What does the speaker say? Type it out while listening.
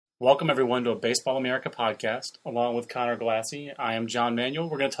Welcome, everyone, to a Baseball America podcast, along with Connor Glassy. I am John Manuel.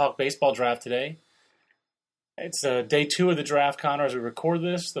 We're going to talk baseball draft today. It's day 2 of the draft, Connor, as we record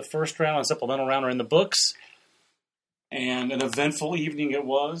this. The first round and supplemental round are in the books, and an eventful evening it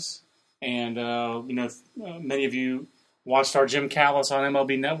was. And, many of you watched our Jim Callis on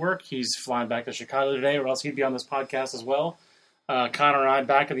MLB Network. He's flying back to Chicago today, or else he'd be on this podcast as well. Connor and I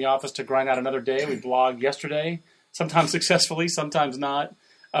back in the office to grind out another day. We blogged yesterday, sometimes successfully, sometimes not.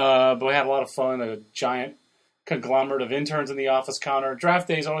 But we had a lot of fun, a giant conglomerate of interns in the office, Connor. Draft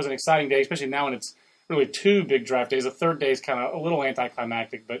day is always an exciting day, especially now when it's really 2 big draft days. The third day is kind of a little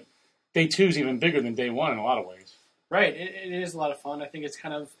anticlimactic, but day 2 is even bigger than day 1 in a lot of ways. Right. It is a lot of fun. I think it's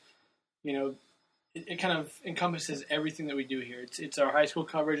kind of, it kind of encompasses everything that we do here. It's our high school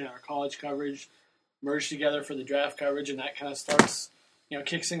coverage and our college coverage merged together for the draft coverage, and that kind of starts,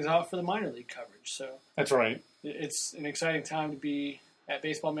 kicks things off for the minor league coverage. So that's right. It's an exciting time to be at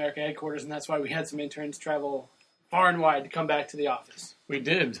Baseball America headquarters, and that's why we had some interns travel far and wide to come back to the office. We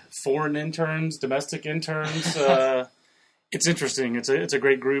did. Foreign interns, domestic interns. It's interesting. It's a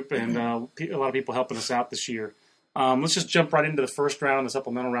great group, and a lot of people helping us out this year. Let's just jump right into the first round, the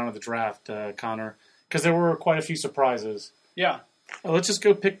supplemental round of the draft, Connor, because there were quite a few surprises. Yeah. Let's just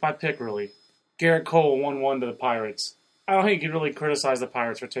go pick by pick, really. Garrett Cole 1-1 to the Pirates. I don't think you can really criticize the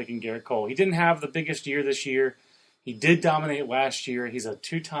Pirates for taking Garrett Cole. He didn't have the biggest year this year. He did dominate last year. He's a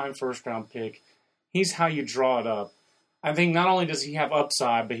 2-time first-round pick. He's how you draw it up. I think not only does he have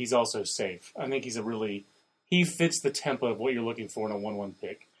upside, but he's also safe. I think he fits the template of what you're looking for in a 1-1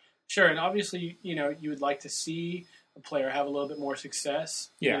 pick. Sure, and obviously, you would like to see a player have a little bit more success,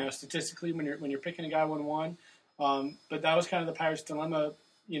 statistically when you're picking a guy 1-1. But that was kind of the Pirates' dilemma,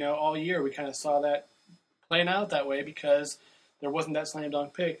 all year. We kind of saw that playing out that way because there wasn't that slam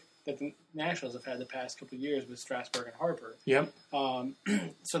dunk pick that the Nationals have had the past couple of years with Strasburg and Harper. Yep.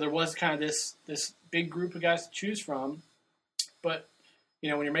 So there was kind of this big group of guys to choose from. But,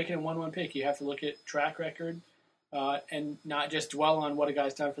 when you're making a 1-1 pick, you have to look at track record and not just dwell on what a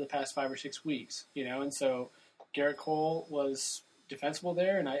guy's done for the past 5 or 6 weeks, And so Garrett Cole was defensible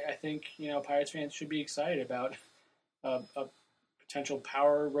there, and I think, Pirates fans should be excited about a potential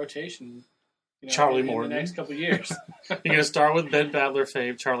power rotation Charlie Morton in the next couple of years. You're going to start with Ben Badler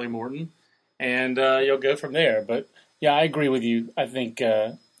fave Charlie Morton, and you'll go from there. But, yeah, I agree with you. I think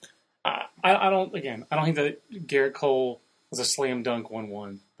I don't think that Garrett Cole was a slam dunk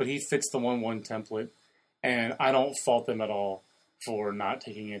 1-1, but he fits the 1-1 template, and I don't fault them at all for not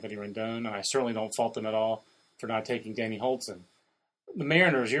taking Anthony Rendon, and I certainly don't fault them at all for not taking Danny Hultzen. The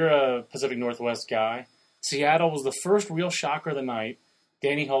Mariners, you're a Pacific Northwest guy. Seattle was the first real shocker of the night.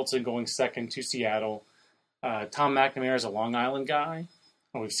 Danny Hultzen going second to Seattle. Tom McNamara is a Long Island guy.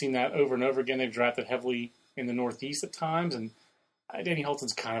 And we've seen that over and over again. They've drafted heavily in the Northeast at times. And Danny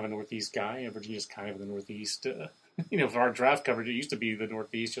Hultzen's kind of a Northeast guy. Virginia's kind of in the Northeast. For our draft coverage, it used to be the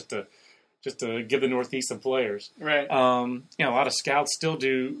Northeast just to give the Northeast some players. Right. A lot of scouts still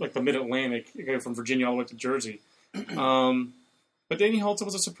do, like the Mid-Atlantic, go from Virginia all the way to Jersey. But Danny Hultzen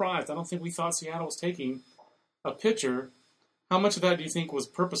was a surprise. I don't think we thought Seattle was taking a pitcher. How much of that do you think was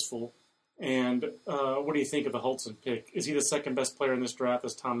purposeful? And what do you think of the Hultzen pick? Is he the second best player in this draft,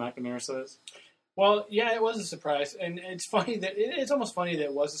 as Tom McNamara says? Well, yeah, it was a surprise. And it's funny it's almost funny that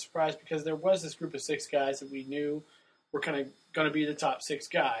it was a surprise because there was this group of 6 guys that we knew were kind of going to be the top 6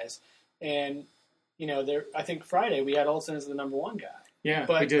 guys. And, I think Friday we had Hultzen as the number 1 guy. Yeah,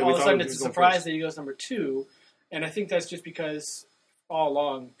 but we did. All of a sudden it's a surprise that he goes number 2. And I think that's just because all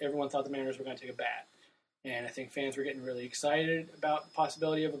along everyone thought the Mariners were going to take a bat. And I think fans were getting really excited about the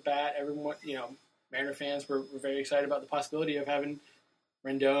possibility of a bat. Everyone, Mariner fans were very excited about the possibility of having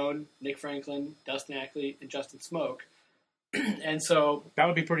Rendon, Nick Franklin, Dustin Ackley, and Justin Smoke. And so that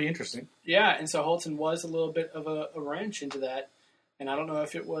would be pretty interesting. Yeah, and so Hultzen was a little bit of a wrench into that. And I don't know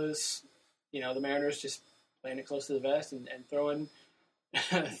if it was, the Mariners just playing it close to the vest and throwing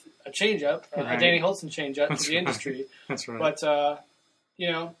a changeup, right. A Danny Hultzen changeup That's to the right. industry. That's right. But,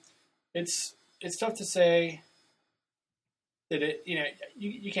 it's tough to say that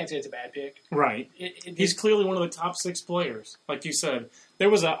you can't say it's a bad pick. Right. He's clearly one of the top 6 players. Like you said, this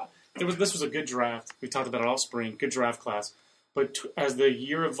was a good draft. We talked about it all spring. Good draft class. But as the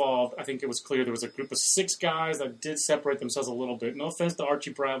year evolved, I think it was clear there was a group of 6 guys that did separate themselves a little bit. No offense to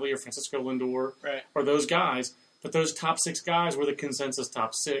Archie Bradley or Francisco Lindor or those guys, but those top 6 guys were the consensus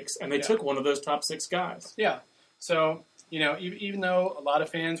top 6, and they took one of those top 6 guys. Yeah. So, even though a lot of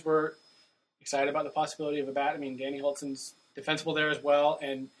fans were excited about the possibility of a bat, Danny Hultzen's defensible there as well,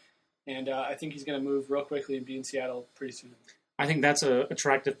 and I think he's going to move real quickly and be in Seattle pretty soon. I think that's an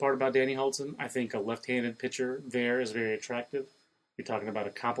attractive part about Danny Hultzen. I think a left-handed pitcher there is very attractive. You're talking about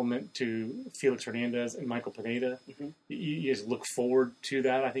a compliment to Felix Hernandez and Michael Pineda. Mm-hmm. You just look forward to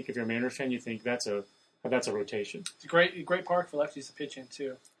that. I think if you're a Mariners fan, you think that's a rotation. It's a great park for lefties to pitch in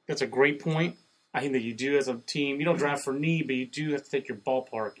too. That's a great point. I think that you do as a team. You don't draft for need, but you do have to take your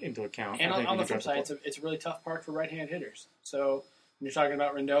ballpark into account. And on the flip side, it's a really tough park for right-hand hitters. So when you're talking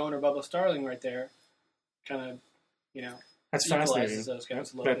about Rendon or Bubba Starling right there, kind of, that's equalizes fascinating. those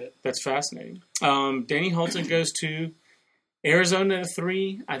guys a little bit. That's fascinating. Danny Hultzen goes to Arizona at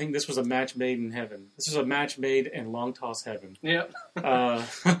 3. I think this was a match made in heaven. This was a match made in long toss heaven. Yep. I'm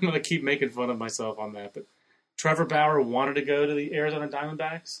going to keep making fun of myself on that, but Trevor Bauer wanted to go to the Arizona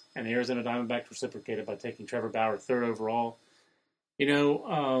Diamondbacks, and the Arizona Diamondbacks reciprocated by taking Trevor Bauer 3rd overall.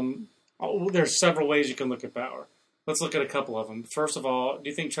 There's several ways you can look at Bauer. Let's look at a couple of them. First of all, do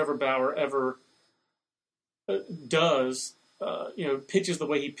you think Trevor Bauer ever pitches the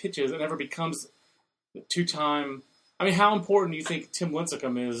way he pitches and ever becomes two-time? I mean, how important do you think Tim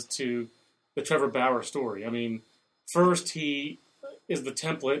Lincecum is to the Trevor Bauer story? I mean, first, he is the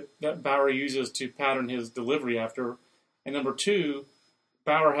template that Bauer uses to pattern his delivery after. And number 2,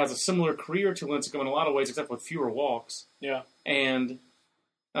 Bauer has a similar career to Lincecum in a lot of ways, except with fewer walks. Yeah. And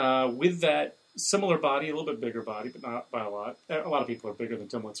with that similar body, a little bit bigger body, but not by a lot. A lot of people are bigger than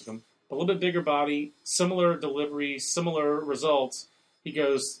Tim Lincecum. A little bit bigger body, similar delivery, similar results. He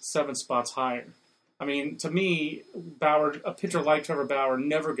goes 7 spots higher. I mean, to me, a pitcher like Trevor Bauer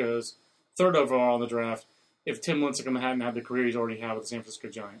never goes 3rd overall in the draft if Tim Lincecum hadn't had the career he's already had with the San Francisco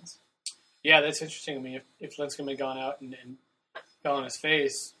Giants. Yeah, that's interesting. I mean, if Lincecum had gone out and fell on his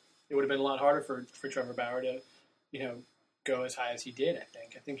face, it would have been a lot harder for Trevor Bauer to, go as high as he did, I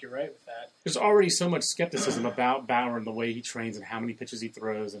think. I think you're right with that. There's already so much skepticism about Bauer and the way he trains and how many pitches he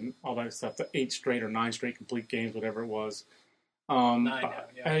throws and all that stuff, the 8 straight or 9 straight complete games, whatever it was. 9 now,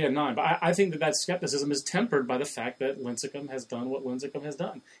 yeah. Yeah, 9. But I think that skepticism is tempered by the fact that Lincecum has done what Lincecum has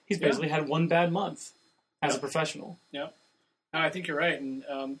done. He's basically had one bad month as a professional. Yeah. No, I think you're right, and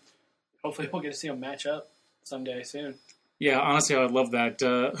hopefully we'll get to see him match up someday soon. Yeah, honestly, I would love that.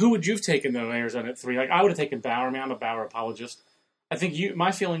 Who would you have taken, though, Arizona at 3? Like, I would have taken Bauer. I mean, I'm a Bauer apologist. I think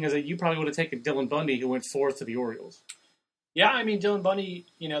my feeling is that you probably would have taken Dylan Bundy, who went 4th to the Orioles. Yeah, I mean, Dylan Bundy,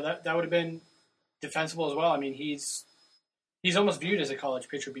 that would have been defensible as well. I mean, he's almost viewed as a college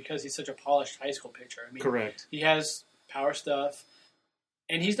pitcher because he's such a polished high school pitcher. I mean, correct. He has power stuff,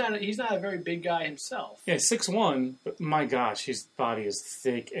 and he's not a very big guy himself. Yeah, 6'1", but my gosh, his body is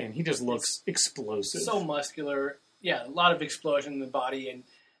thick, and he just looks explosive. So muscular. Yeah, a lot of explosion in the body, and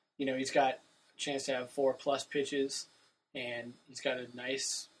he's got a chance to have 4+ pitches, and he's got a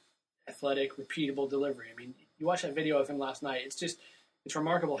nice, athletic, repeatable delivery. I mean, you watch that video of him last night. It's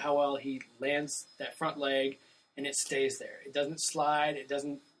remarkable how well he lands that front leg, and it stays there. It doesn't slide.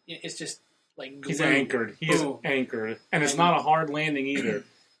 It's just like glue. He's anchored. He is anchored, and it's not a hard landing either.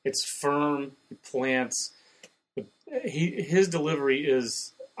 It's firm. He plants. His delivery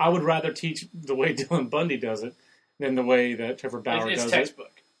is. I would rather teach the way Dylan Bundy does it than the way that Trevor Bauer does it's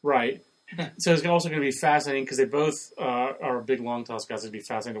textbook. it. Right. So it's also going to be fascinating because they both are big long toss guys. It'd be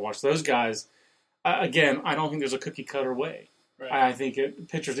fascinating to watch those guys. Again, I don't think there's a cookie cutter way. Right. I think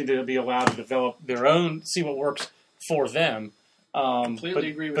pitchers need to be allowed to develop their own, see what works for them. Completely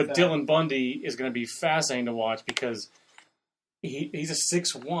agree with that. But Dylan Bundy is going to be fascinating to watch because he's a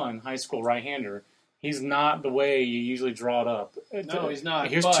 6'1" high school right-hander. He's not the way you usually draw it up. No, he's not.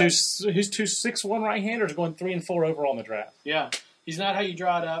 Here's two 6'1" right-handers going 3 and 4 overall in the draft. Yeah, he's not how you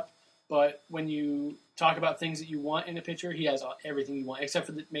draw it up, but when you talk about things that you want in a pitcher, he has everything you want, except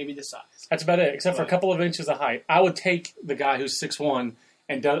for maybe the size. That's about it, except for a couple of inches of height. I would take the guy who's 6'1"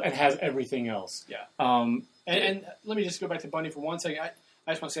 and has everything else. Yeah. And let me just go back to Bundy for 1 second. I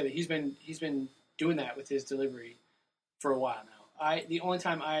just want to say that he's been doing that with his delivery for a while now. The only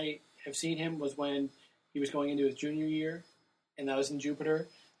time I have seen him was when he was going into his junior year, and that was in Jupiter.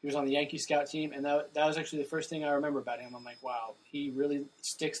 He was on the Yankee scout team, and that was actually the first thing I remember about him. I'm like, wow, he really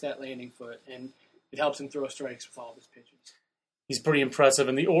sticks that landing foot, and it helps him throw strikes with all of his pitches. He's pretty impressive,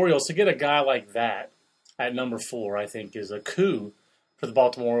 and the Orioles, to get a guy like that at number 4, I think, is a coup for the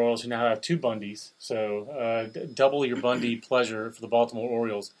Baltimore Orioles, who now have 2 Bundys. So double your Bundy pleasure for the Baltimore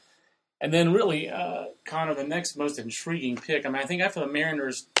Orioles. And then really, Connor, the next most intriguing pick, I mean, I think after the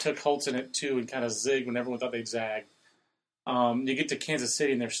Mariners took Hultzen at 2 and kind of zigged when everyone thought they'd zag, you get to Kansas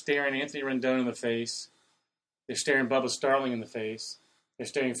City and they're staring Anthony Rendon in the face. They're staring Bubba Starling in the face. They're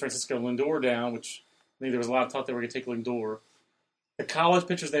staring Francisco Lindor down, which I think there was a lot of talk they were going to take Lindor. The college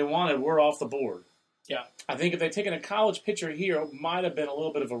pitchers they wanted were off the board. Yeah. I think if they'd taken a college pitcher here, it might have been a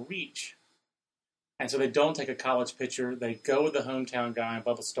little bit of a reach. And so they don't take a college pitcher. They go with the hometown guy,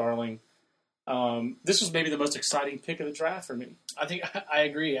 Bubba Starling. This was maybe the most exciting pick of the draft for me. I think I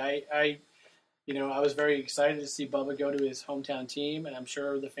agree. I was very excited to see Bubba go to his hometown team, and I'm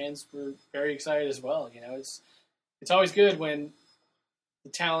sure the fans were very excited as well. It's always good when the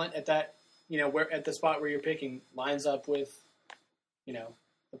talent at that, where at the spot where you're picking lines up with,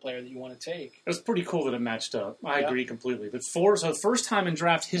 the player that you want to take. It was pretty cool that it matched up. I agree completely. But so first time in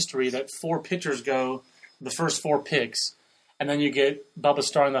draft history that 4 pitchers go the first 4 picks, and then you get Bubba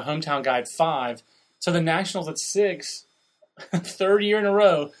starting the hometown guy at 5. So the Nationals at 6, 3rd year in a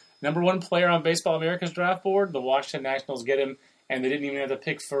row, number 1 player on Baseball America's draft board. The Washington Nationals get him, and they didn't even have to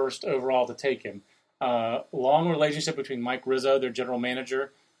pick first overall to take him. Long relationship between Mike Rizzo, their general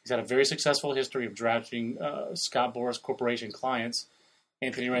manager. He's had a very successful history of drafting Scott Boras Corporation clients.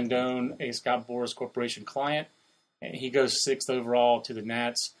 Anthony Rendon, a Scott Boras Corporation client. And he goes 6th overall to the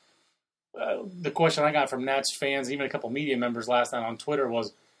Nats. The question I got from Nats fans, even a couple media members last night on Twitter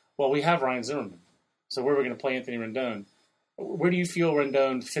was, well, we have Ryan Zimmerman, so where are we going to play Anthony Rendon? Where do you feel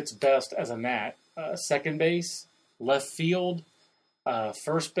Rendon fits best as a Nat? Second base? Left field?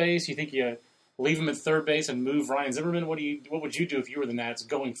 First base? You think you leave him at third base and move Ryan Zimmerman? What would you do if you were the Nats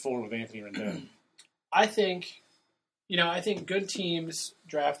going forward with Anthony Rendon? I think good teams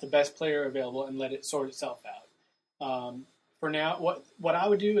draft the best player available and let it sort itself out. For now, what I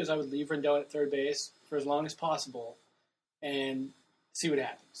would do is I would leave Rendon at third base for as long as possible and see what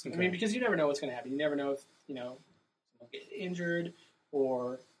happens. Okay. I mean, because you never know what's going to happen. You never know if, someone get injured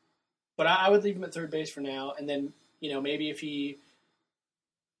but I would leave him at third base for now. And then, maybe if he's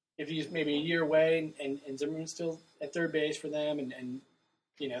maybe a year away and Zimmerman's still at third base for them and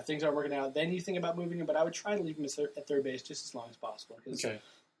things aren't working out, then you think about moving him. But I would try to leave him at third base just as long as possible because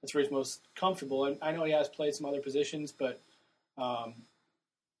that's where he's most comfortable. And I know he has played some other positions, but I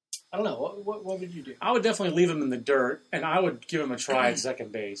don't know. What would you do? I would definitely leave him in the dirt, and I would give him a try at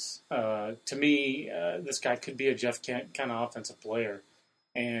second base. To me, this guy could be a Jeff Kent kind of offensive player,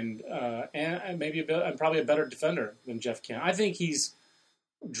 and maybe probably a better defender than Jeff Kent. I think he's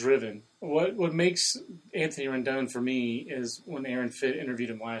driven. What makes Anthony Rendon for me is when Aaron Fitt interviewed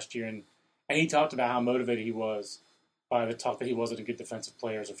him last year, and he talked about how motivated he was by the talk that he wasn't a good defensive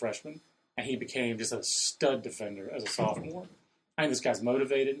player as a freshman, and he became just a stud defender as a sophomore. I think this guy's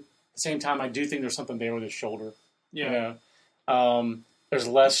motivated. At the same time, I do think there's something there with his shoulder. Yeah. There's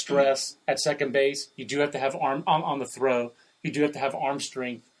less stress at second base. You do have to have arm on the throw. You do have to have arm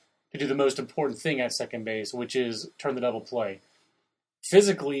strength to do the most important thing at second base, which is turn the double play.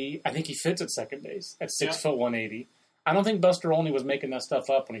 Physically, I think he fits at second base at 6 foot 180. I don't think Buster Olney was making that stuff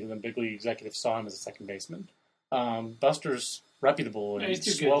up when he was in the big league executive saw him as a second baseman. Buster's reputable and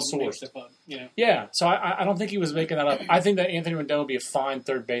well-sourced. Yeah, so I don't think he was making that up. I think that Anthony Rendon would be a fine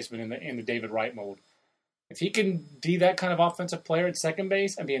third baseman in the David Wright mold. If he can be that kind of offensive player at second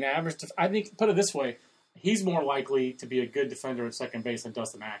base and be an average, I think, put it this way, he's more likely to be a good defender at second base than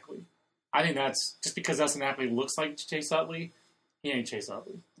Dustin Ackley. I think that's just because Dustin Ackley looks like Chase Utley, he ain't Chase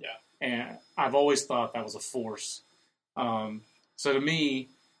Utley. Yeah. And I've always thought that was a force. So to me,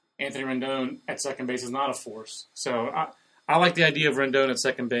 Anthony Rendon at second base is not a force. So I like the idea of Rendon at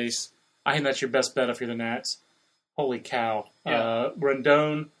second base. I think that's your best bet if you're the Nats. Holy cow. Yeah.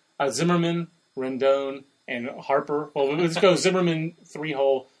 Rendon, Zimmerman, Rendon, and Harper. Well, let's go Zimmerman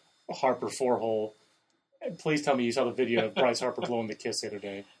 3-hole, Harper 4-hole. Please tell me you saw the video of Bryce Harper blowing the kiss the other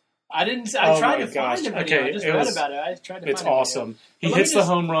day. I didn't. I tried to find the video. I just read about it. I tried to find it. It's awesome. He hits the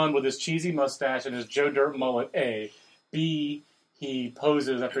home run with his cheesy mustache and his Joe Dirt mullet, A. B, he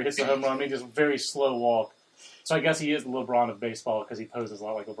poses after he hits the home run. He does a very slow walk. So I guess he is the LeBron of baseball because he poses a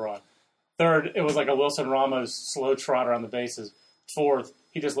lot like LeBron. Third, it was like a Wilson Ramos slow trot around the bases. Fourth,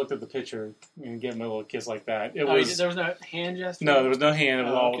 he just looked at the pitcher and gave him a little kiss like that. There was no hand gesture? No, there was no hand. It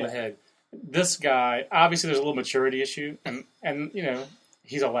was all in the head. This guy, obviously there's a little maturity issue. And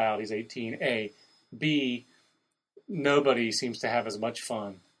he's allowed. He's 18. A. B, nobody seems to have as much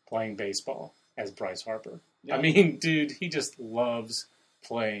fun playing baseball as Bryce Harper. Yeah. I mean, dude, he just loves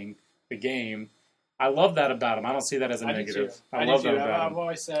playing the game. I love that about him. I don't see that as a negative. I love that about him. I've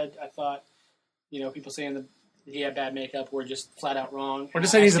always said, I thought, people saying that he had bad makeup were just flat out wrong. We're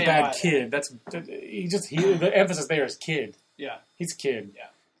just saying he's a bad kid. The emphasis there is kid. Yeah. He's a kid. Yeah.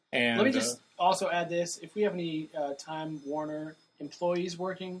 And let me just also add this. If we have any Time Warner employees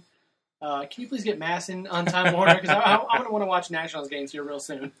working, can you please get Masson on Time Warner? Because I'm going to want to watch Nationals games here real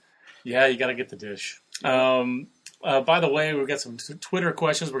soon. Yeah, you got to get the dish. By the way, we've got some Twitter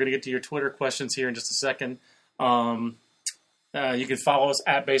questions. We're going to get to your Twitter questions here in just a second. You can follow us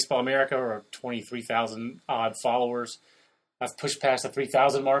at Baseball America, or 23,000 odd followers. I've pushed past the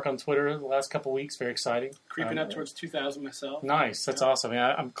 3,000 mark on Twitter the last couple weeks. Very exciting. Creeping up towards 2,000 myself. Nice. That's awesome.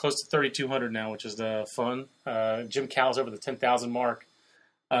 Yeah, I'm close to 3,200 now, which is fun. Jim Cowell's over the 10,000 mark.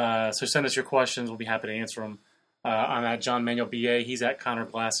 So send us your questions. We'll be happy to answer them. I'm at John Manuel BA. He's at Connor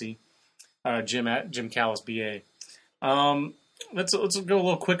Glassy. Jim at Jim Callis BA. Let's go a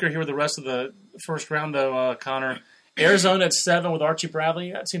little quicker here with the rest of the first round, though, Connor. Arizona at 7 with Archie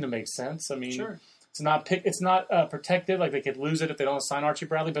Bradley. That seemed to make sense. I mean, Sure. It's not protected. Like they could lose it if they don't sign Archie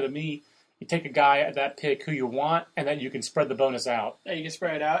Bradley. But to me, you take a guy at that pick who you want, and then you can spread the bonus out. Yeah, you can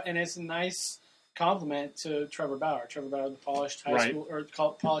spread it out, and it's a nice compliment to Trevor Bauer. Trevor Bauer, the polished school or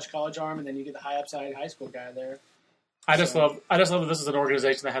polished college arm, and then you get the high upside high school guy there. I just love that this is an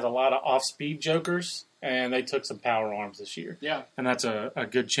organization that has a lot of off-speed jokers, and they took some power arms this year. Yeah, and that's a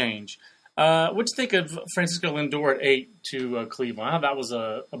good change. What do you think of Francisco Lindor at 8 to Cleveland? I thought that was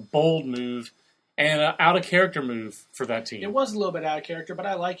a bold move and an out-of-character move for that team. It was a little bit out of character, but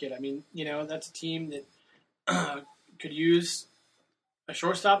I like it. I mean, that's a team that could use a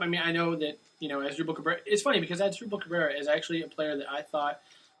shortstop. I mean, I know that, Asdrubal Cabrera. It's funny because Asdrubal Cabrera is actually a player that I thought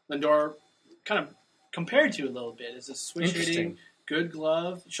Lindor kind of compared to a little bit. As a switch hitting, good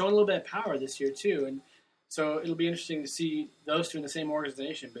glove, showing a little bit of power this year too. And so it'll be interesting to see those two in the same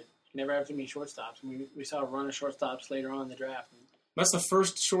organization, but you never have too many shortstops. And we saw a run of shortstops later on in the draft. That's the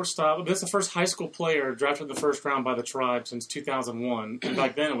first shortstop. That's the first high school player drafted in the first round by the Tribe since 2001. And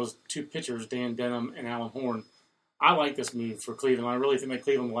back then it was two pitchers, Dan Denham and Alan Horn. I like this move for Cleveland. I really think that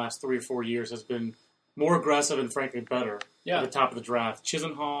Cleveland the last 3 or 4 years has been more aggressive and frankly better at the top of the draft.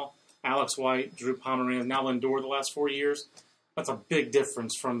 Chisenhall, Alex White, Drew Pomeranz, now Lindor the last 4 years. That's a big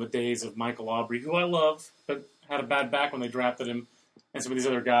difference from the days of Michael Aubrey, who I love, but had a bad back when they drafted him, and some of these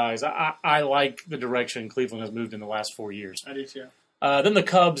other guys. I like the direction Cleveland has moved in the last 4 years. I do too. Then the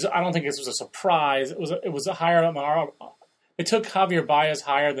Cubs, I don't think this was a surprise. It was a higher on our. They took Javier Baez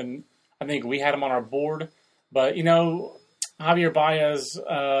higher than I think we had him on our board, but Javier Baez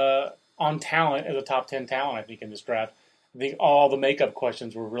on talent is a top 10 talent. I think in this draft. I think all the makeup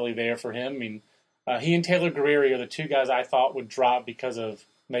questions were really there for him. I mean, he and Taylor Guerrieri are the two guys I thought would drop because of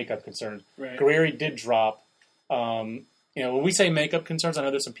makeup concerns. Right. Guerrieri did drop. When we say makeup concerns, I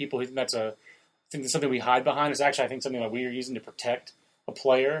know there's some people who think I think it's something we hide behind. It's actually, I think, something that we are using to protect a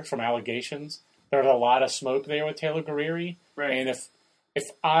player from allegations. There's a lot of smoke there with Taylor Guerrieri. Right. And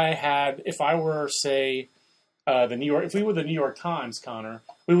if I were, say, if we were the New York Times, Connor,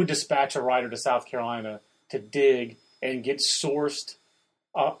 we would dispatch a writer to South Carolina to dig and get sourced,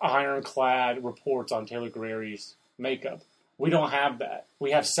 ironclad reports on Taylor Guerrieri's makeup. We don't have that.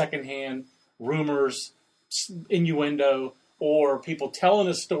 We have secondhand rumors, innuendo, or people telling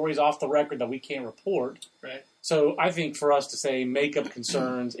us stories off the record that we can't report. Right. So I think for us to say makeup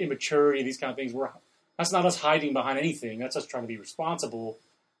concerns, immaturity, these kind of things, that's not us hiding behind anything. That's us trying to be responsible.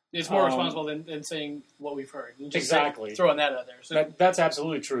 It's more responsible than saying what we've heard. Just exactly. Throwing that out there. So. That's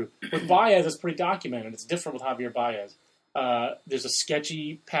absolutely true. With Baez, it's pretty documented. It's different with Javier Baez. There's a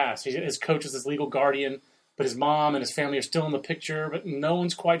sketchy past. His coach is his legal guardian, but his mom and his family are still in the picture, but no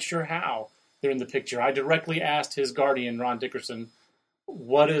one's quite sure how they're in the picture. I directly asked his guardian, Ron Dickerson,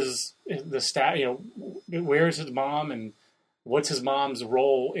 what is the where is his mom and what's his mom's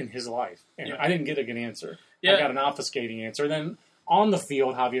role in his life? And I didn't get a good answer. I got an obfuscating answer. Then on the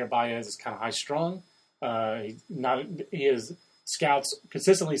field, Javier Baez is kind of high-strung. His scouts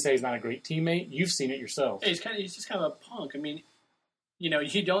consistently say he's not a great teammate. You've seen it yourself. He's just kind of a punk. I mean,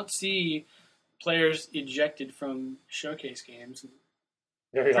 you don't see players ejected from showcase games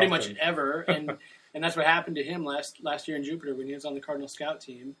pretty much ever, and that's what happened to him last year in Jupiter when he was on the Cardinal scout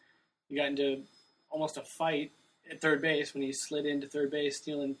team. He got into almost a fight at third base when he slid into third base,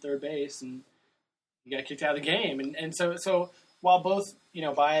 stealing third base, and he got kicked out of the game. And so while both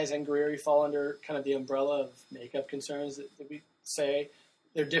Baez and Guerrieri fall under kind of the umbrella of makeup concerns that we say,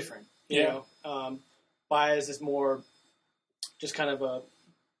 they're different. You know, Baez is more just kind of a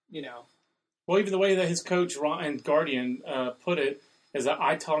Well, even the way that his coach and guardian put it is that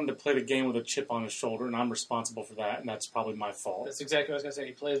I taught him to play the game with a chip on his shoulder, and I'm responsible for that, and that's probably my fault. That's exactly what I was going to say.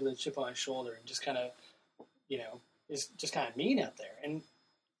 He plays with a chip on his shoulder and just kind of, is just kind of mean out there. And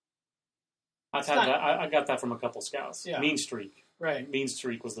I got that from a couple scouts. Yeah. Mean streak. Right. Mean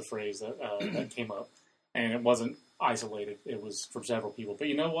streak was the phrase that came up, and it wasn't isolated. It was from several people. But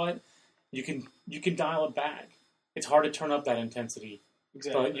you know what? You can dial it back. It's hard to turn up that intensity.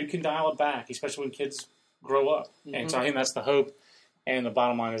 Exactly. But you can dial it back, especially when kids grow up. Mm-hmm. And so I think that's the hope. And the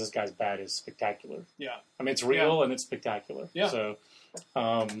bottom line is this guy's bat is spectacular. Yeah. I mean, it's real and it's spectacular. Yeah. So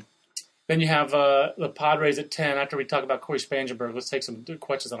then you have the Padres at 10. After we talk about Corey Spangenberg, let's take some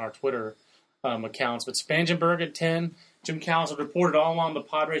questions on our Twitter. accounts. But Spangenberg at 10. Jim Callis had reported all along the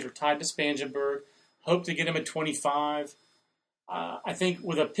Padres were tied to Spangenberg. Hope to get him at 25. I think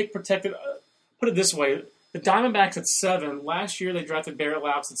with a pick protected, put it this way, the Diamondbacks at 7. Last year they drafted Barrett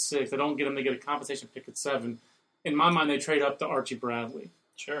Loucks at 6. They don't get him; they get a compensation pick at 7. In my mind, they trade up to Archie Bradley.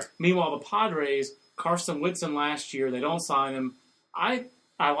 Sure. Meanwhile, the Padres, Carson Whitson last year, they don't sign him. I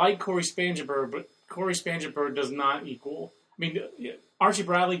like Corey Spangenberg, but Corey Spangenberg does not equal. I mean, Archie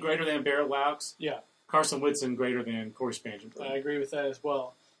Bradley greater than Barrett Loucks. Yeah. Carson Whitson greater than Corey Spangenberg. I agree with that as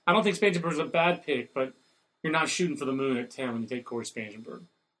well. I don't think Spangenberg is a bad pick, but you're not shooting for the moon at 10 when you take Corey Spangenberg.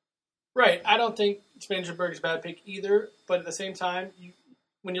 Right. I don't think Spangenberg is a bad pick either, but at the same time,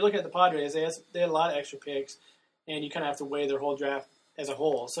 when you look at the Padres, they had a lot of extra picks, and you kind of have to weigh their whole draft as a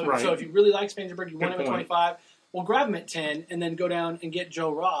whole. So, Right. So if you really like Spangenberg, you want him at point. 25, well, grab him at 10, and then go down and get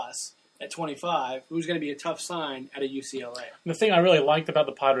Joe Ross at 25, who's going to be a tough sign at a UCLA. The thing I really liked about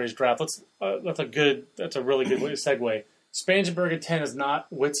the Padres draft, that's a really good way to segue. Spangenberg at 10 is not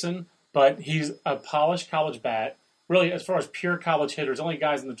Whitson, but he's a polished college bat. Really, as far as pure college hitters, only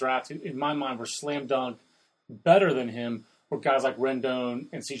guys in the draft who, in my mind, were slam dunk better than him were guys like Rendon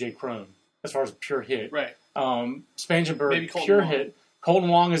and C.J. Cron, as far as pure hit. Right. Spangenberg, pure hit. Colton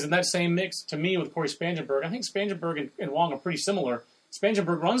Wong is in that same mix to me with Corey Spangenberg. I think Spangenberg and Wong are pretty similar.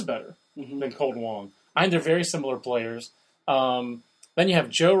 Spangenberg runs better than Colton Wong. I think they're very similar players. Then you have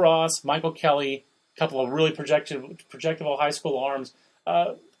Joe Ross, Michael Kelly, a couple of really projectable high school arms.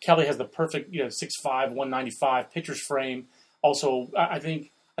 Kelly has the perfect 6'5", 195 pitcher's frame. Also, I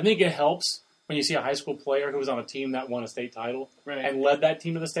think it helps when you see a high school player who was on a team that won a state title and led that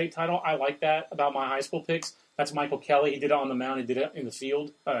team to the state title. I like that about my high school picks. That's Michael Kelly. He did it on the mound. He did it in the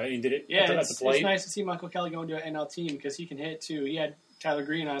field. He did it at the plate. It's nice to see Michael Kelly go into an NL team because he can hit, too. He had Tyler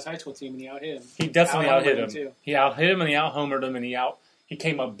Green on his high school team, and he out-hit him. He definitely out-hit him. Too. He out-hit him, and he out-homered him, and he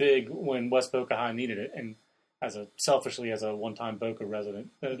came up big when West Boca High needed it. And selfishly as a one-time Boca resident,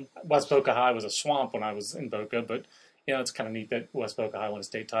 West Boca High was a swamp when I was in Boca, but it's kind of neat that West Boca High won a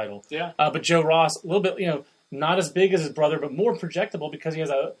state title. Yeah. But Joe Ross, a little bit, not as big as his brother, but more projectable because he has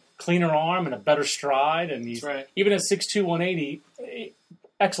a cleaner arm and a better stride, and he's even at 6'2", 180,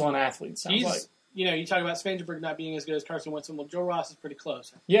 excellent athlete. Sounds like. You talk about Spangenberg not being as good as Carson Whitson. Well, Joe Ross is pretty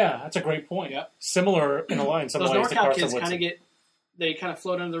close. Yeah, that's a great point. Yep. Similar in a line. Those NorCal kids kind of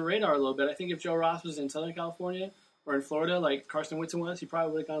float under the radar a little bit. I think if Joe Ross was in Southern California or in Florida like Carson Whitson was, he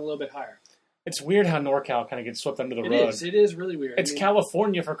probably would have gone a little bit higher. It's weird how NorCal kind of gets swept under the rug. It is really weird. It's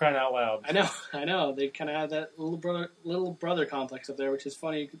California for crying out loud. I know. They kind of have that little brother complex up there, which is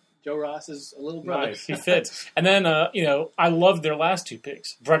funny. Joe Ross is a little brother. Nice. He fits. And then, I loved their last two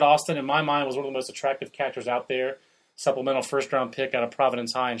picks. Brett Austin, in my mind, was one of the most attractive catchers out there. Supplemental first-round pick out of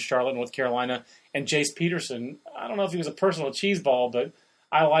Providence High in Charlotte, North Carolina. And Jace Peterson, I don't know if he was a personal cheeseball, but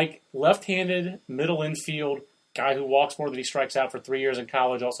I like left-handed, middle infield, guy who walks more than he strikes out for 3 years in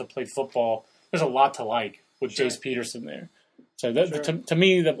college, also played football. There's a lot to like with Jace Peterson there. So to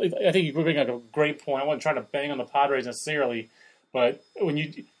me, I think you're bringing up a great point. I wasn't trying to bang on the Padres necessarily, but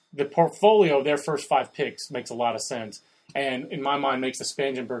the portfolio of their first 5 picks makes a lot of sense. And in my mind, makes the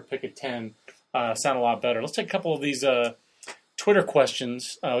Spangenberg pick at 10 sound a lot better. Let's take a couple of these Twitter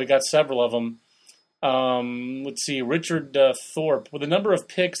questions. We got several of them. Let's see. Richard Thorpe. With the number of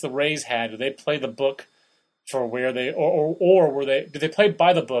picks the Rays had, did they play the book for where they, or were they, did they play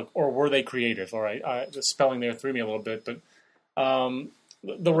by the book, or were they creative? All right. The spelling there threw me a little bit, but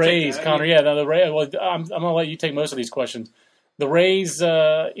the Rays, Connor, the Rays, well, I'm going to let you take most of these questions. The Rays,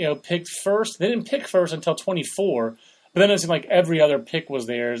 picked first. They didn't pick first until 24, but then it seemed like every other pick was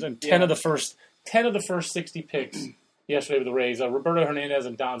theirs, and 10 of the first 60 picks yesterday with the Rays. Roberto Hernandez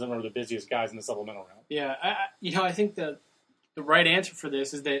and Don Zimmer were the busiest guys in the supplemental round. Yeah, I think the right answer for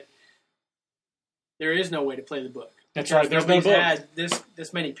this is that there is no way to play the book. That's right. There's no book. Had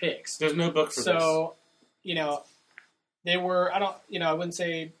this many picks. There's no book for this. So, they were. I wouldn't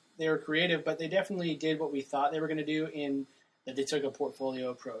say they were creative, but they definitely did what we thought they were going to do in that they took a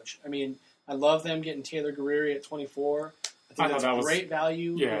portfolio approach. I mean, I love them getting Taylor Guerrieri at 24. I think that's great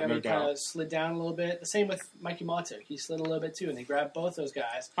value. Yeah, no he doubt. Kind of slid down a little bit. The same with Mikey Montek. He slid a little bit too, and they grabbed both those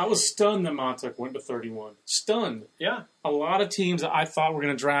guys. I was stunned that Montek went to 31. Stunned. Yeah. A lot of teams that I thought were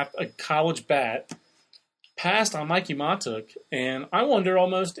going to draft a college bat passed on Mikey Montek, and I wonder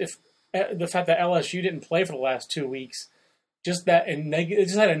almost if the fact that LSU didn't play for the last 2 weeks, just that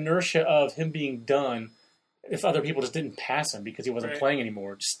just that inertia of him being done, if other people just didn't pass him because he wasn't playing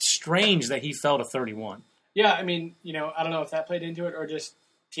anymore. Just strange that he fell to 31. Yeah, I mean, I don't know if that played into it or just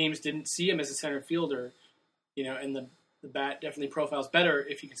teams didn't see him as a center fielder, and the bat definitely profiles better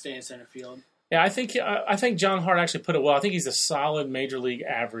if he can stay in center field. Yeah, I think John Hart actually put it well. I think he's a solid major league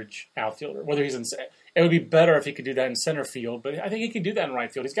average outfielder. Whether he's it would be better if he could do that in center field, but I think he can do that in right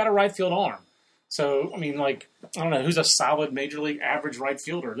field. He's got a right field arm. So, I mean, like, I don't know, who's a solid major league average right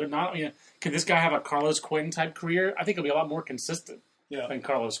fielder? They're not, could this guy have a Carlos Quentin type career? I think he'll be a lot more consistent than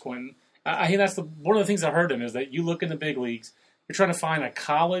Carlos Quentin. I think that's one of the things that hurt him is that you look in the big leagues, you're trying to find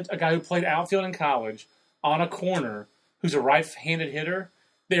a guy who played outfield in college on a corner who's a right-handed hitter.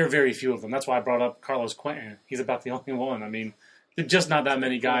 There are very few of them. That's why I brought up Carlos Quentin. He's about the only one. I mean, there's just not that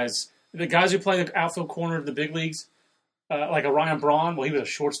many guys. The guys who play the outfield corner of the big leagues, like a Ryan Braun, well, he was a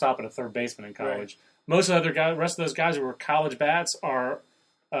shortstop and a third baseman in college. Right. Most of the rest of those guys who were college bats are,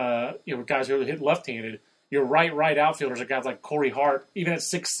 guys who hit left-handed. Your right outfielders are guys like Corey Hart, even at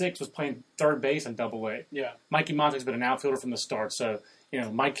 6'6", was playing third base in Double-A. Yeah. Mikey Montek's been an outfielder from the start. So,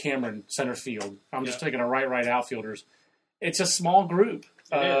 Mike Cameron, center field. I'm just taking a right outfielders. It's a small group.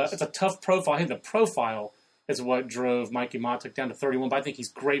 It's a tough profile. I think the profile is what drove Mikey Montek down to 31, but I think he's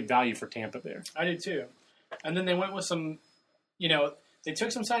great value for Tampa there. I did too. And then they went with some, they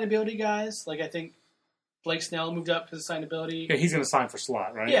took some signability guys. Like I think Blake Snell moved up because of signability. Yeah, he's going to sign for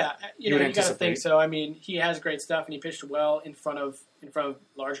slot, right? Yeah, you got to think so. I mean, he has great stuff, and he pitched well in front of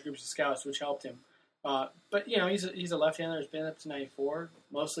large groups of scouts, which helped him. But he's a left-hander. He's been up to 94,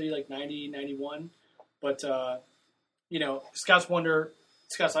 mostly like 90, 91. But scouts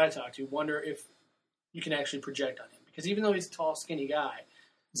I talk to wonder if you can actually project on him because even though he's a tall, skinny guy,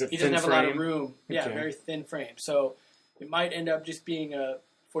 he doesn't have a lot of room. Okay. Yeah, very thin frame. So it might end up just being a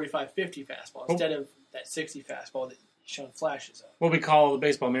 45-50 fastball instead of that 60 fastball that he's shown flashes of. What we call the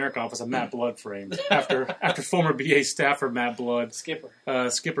Baseball America office a Matt Blood frame. after former BA staffer Matt Blood.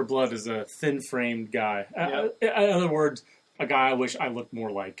 Skipper Blood is a thin-framed guy. In other words, a guy I wish I looked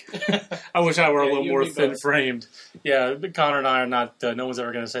more like. I wish I were a little more thin-framed. Yeah, Connor and I are not, no one's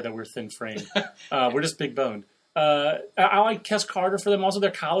ever going to say that we're thin-framed. We're just big-boned. I like Kes Carter for them. Also,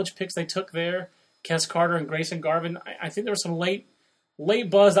 their college picks they took there, Kes Carter and Grayson Garvin. I think there was some late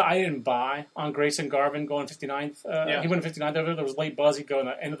buzz that I didn't buy on Grayson Garvin going 59th. He went 59th over. There was late buzz. He'd go in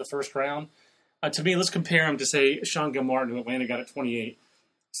the end of the first round. To me, let's compare him to, say, Sean Gilmartin, who Atlanta got at 28.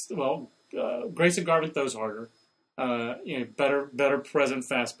 Well, Grayson Garvin throws harder. Better present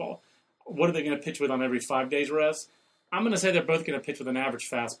fastball. What are they going to pitch with on every 5 days rest? I'm going to say they're both going to pitch with an average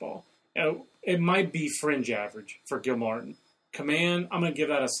fastball. It might be fringe average for Gilmartin. Command, I'm going to give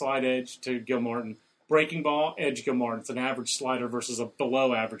that a slight edge to Gilmartin. Breaking ball, edge Gilmartin. It's an average slider versus a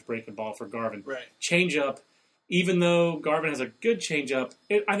below average breaking ball for Garvin. Right. Changeup, even though Garvin has a good changeup,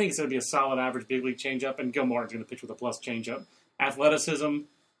 I think it's going to be a solid average big league changeup, and Gilmartin's going to pitch with a plus changeup. Athleticism,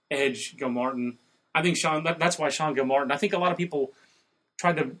 edge Gilmartin. I think that's why Sean Gilmartin. I think a lot of people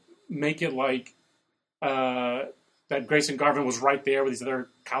tried to make it like that Grayson Garvin was right there with these other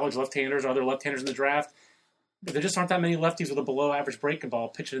college left-handers or other left-handers in the draft. But there just aren't that many lefties with a below-average breaking ball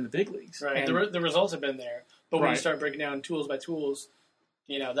pitching in the big leagues. Right. The results have been there. But when you start breaking down tools by tools,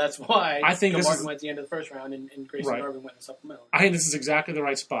 that's why I think Gilmartin went at the end of the first round and Grayson Garvin went in the supplemental. I think this is exactly the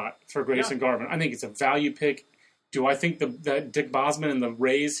right spot for Grayson Garvin. I think it's a value pick. Do I think that Dick Bosman and the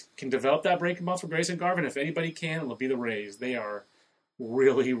Rays can develop that breaking ball for Grayson Garvin? If anybody can, it'll be the Rays. They are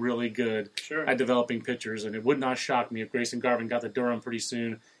really, really good at developing pitchers, and it would not shock me if Grayson Garvin got the Durham pretty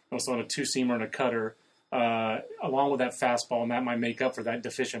soon, also on a two-seamer and a cutter, along with that fastball, and that might make up for that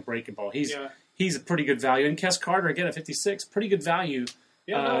deficient breaking ball. He's a pretty good value. And Kes Carter, again, at 56, pretty good value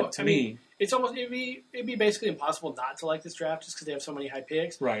to me. It's almost it'd be basically impossible not to like this draft just because they have so many high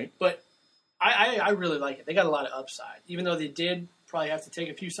picks. Right. But I really like it. They got a lot of upside, even though they did probably have to take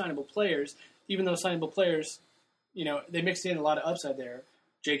a few signable players. Even though signable players, they mixed in a lot of upside there.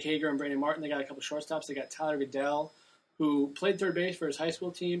 Jake Hager and Brandon Martin. They got a couple shortstops. They got Tyler Goodell, who played third base for his high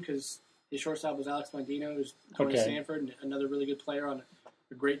school team because his shortstop was Alex Mondino, who's going to Stanford, and another really good player on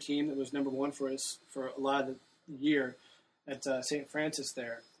a great team that was number one for us for a lot of the year at St. Francis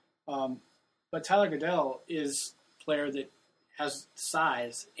there. But Tyler Goodell is a player that has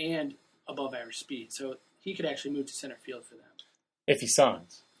size and above average speed, so he could actually move to center field for them if he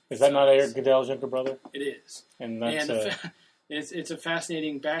signs. Is that not Eric Goodell's younger brother? It is, and that's it's a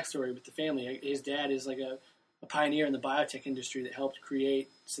fascinating backstory with the family. His dad is like a pioneer in the biotech industry that helped create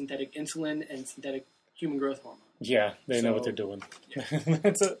synthetic insulin and synthetic human growth hormone. Yeah, they know what they're doing. Yeah.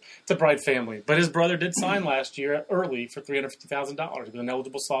 it's a bright family. But his brother did sign last year early for $350,000. He was an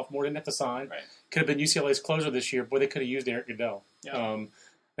eligible sophomore, didn't have to sign. Right. Could have been UCLA's closer this year. Boy, they could have used Eric Goodell. Yeah.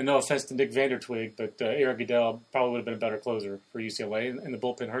 And no offense to Nick Vandertwig, but Eric Goodell probably would have been a better closer for UCLA, and the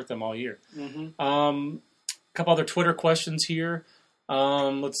bullpen hurt them all year. Mm-hmm. A couple other Twitter questions here.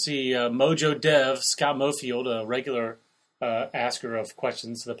 Let's see. Mojo Dev, Scott Mofield, a regular asker of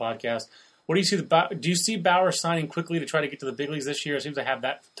questions to the podcast. What do you see? Do you see Bauer signing quickly to try to get to the big leagues this year? It seems to have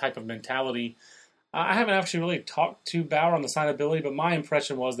that type of mentality. I haven't actually really talked to Bauer on the signability, but my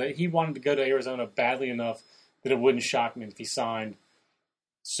impression was that he wanted to go to Arizona badly enough that it wouldn't shock me if he signed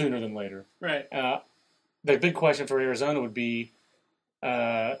sooner than later. Right. The big question for Arizona would be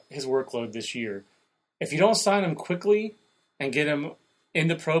his workload this year. If you don't sign him quickly and get him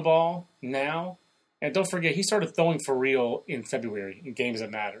into pro ball now, and don't forget, he started throwing for real in February in games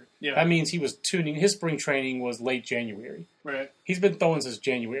that mattered. Yeah. That means he was tuning. His spring training was late January. Right. He's been throwing since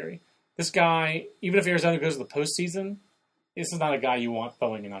January. This guy, even if Arizona goes to the postseason, this is not a guy you want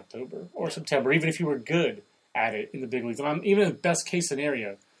throwing in October or September, even if you were good at it in the big leagues. And even in the best case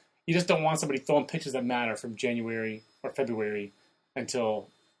scenario, you just don't want somebody throwing pitches that matter from January or February until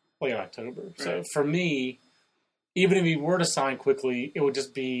late October. Right. So for me, even if he were to sign quickly, it would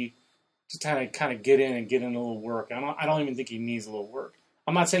just be to kind of get in a little work. I don't even think he needs a little work.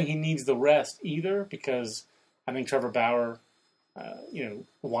 I'm not saying he needs the rest either, because I think Trevor Bauer,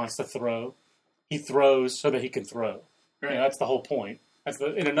 wants to throw. He throws so that he can throw. Right. That's the whole point. That's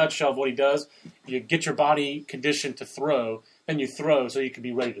in a nutshell of what he does. You get your body conditioned to throw, then you throw so you can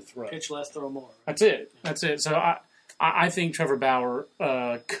be ready to throw. Pitch less, throw more. That's it. That's it. So I think Trevor Bauer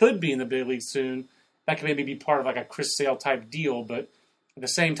could be in the big league soon. That could maybe be part of like a Chris Sale type deal, but at the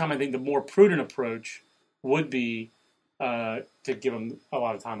same time, I think the more prudent approach would be to give him a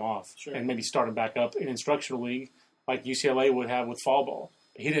lot of time off and maybe start him back up in instructional league like UCLA would have with fall ball.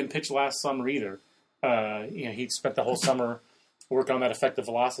 He didn't pitch last summer either. He spent the whole summer working on that effective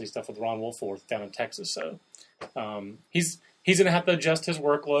velocity stuff with Ron Wolforth down in Texas. So he's going to have to adjust his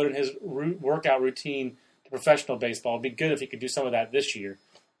workload and his workout routine to professional baseball. It'd be good if he could do some of that this year.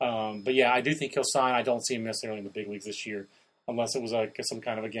 But yeah, I do think he'll sign. I don't see him necessarily in the big leagues this year, unless it was like some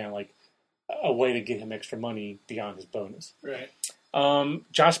kind of, again, like a way to get him extra money beyond his bonus. Right.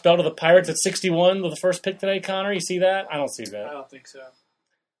 Josh Bell to the Pirates at 61 with the first pick today, Connor. You see that? I don't see that. I don't think so.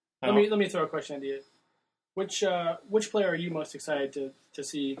 Let me throw a question at you. Which player are you most excited to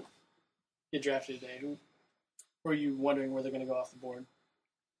see get drafted today? Who are you wondering where they're going to go off the board?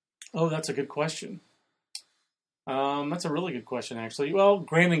 Oh, that's a good question. That's a really good question, actually. Well,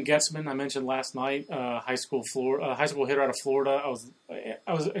 Brandon Getzman, I mentioned last night, high school hitter out of Florida.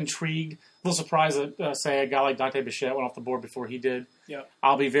 I was intrigued, a little surprised that say a guy like Dante Bichette went off the board before he did. Yeah,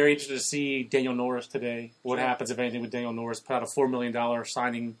 I'll be very interested to see Daniel Norris today. What happens if anything with Daniel Norris? Put out a $4 million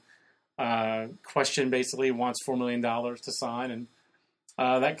signing question. Basically, wants $4 million to sign, and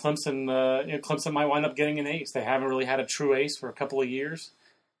that Clemson might wind up getting an ace. They haven't really had a true ace for a couple of years.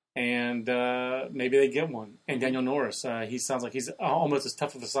 And maybe they get one. And Daniel Norris, he sounds like he's almost as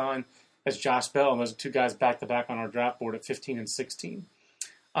tough of a sign as Josh Bell. And those are two guys back-to-back on our draft board at 15 and 16.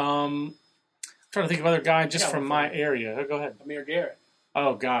 Trying to think of other guys just from my area. Go ahead. Amir Garrett.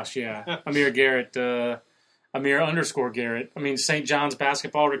 Oh, gosh, yeah. Amir Garrett, Amir_Garrett. I mean, St. John's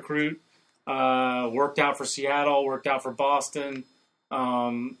basketball recruit, worked out for Seattle, worked out for Boston.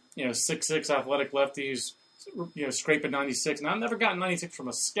 6'6", athletic lefty who's scraping 96. Now, I've never gotten 96 from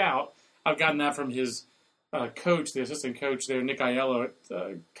a scout. I've gotten that from his coach, the assistant coach there, Nick Aiello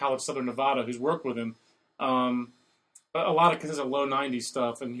at College Southern Nevada, who's worked with him. A lot of consistent low 90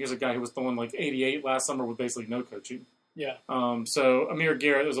 stuff, and here's a guy who was throwing like 88 last summer with basically no coaching. Yeah. So Amir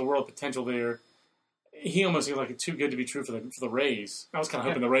Garrett, there's a world of potential there. He almost seems like it's too good to be true for the Rays. I was kind of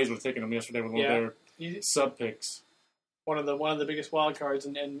hoping the Rays would have taken him yesterday with one of their sub picks. One of the biggest wild cards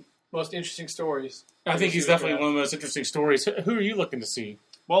and most interesting stories. I think he's definitely one of the most interesting stories. Who are you looking to see?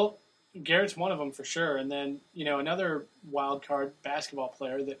 Well, Garrett's one of them for sure. And then, another wild card basketball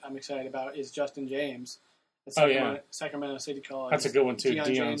player that I'm excited about is Justin James. Sacramento City College. That's a good one, too.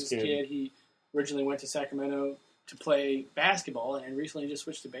 Deion James' kid. He originally went to Sacramento to play basketball and recently just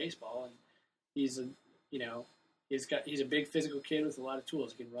switched to baseball. And he's a big physical kid with a lot of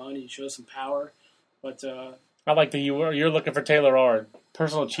tools. He can run. He shows some power. But I like that you're looking for Taylor Ard.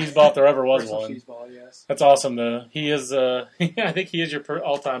 Personal cheeseball if there ever was one. Cheeseball, yes. That's awesome, though. He is, I think he is your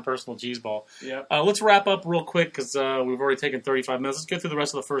all-time personal cheeseball. Yeah. Let's wrap up real quick because we've already taken 35 minutes. Let's get through the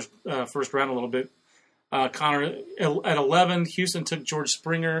rest of the first round a little bit. Connor, at 11, Houston took George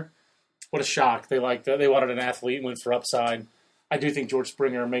Springer. What a shock. They wanted an athlete and went for upside. I do think George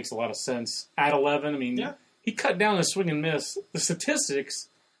Springer makes a lot of sense. At 11, he cut down his swing and miss. The statistics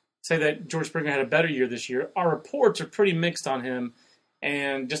say that George Springer had a better year this year. Our reports are pretty mixed on him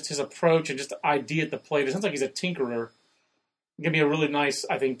and just his approach and just the idea at the plate. It sounds like he's a tinkerer. It's going to be a really nice,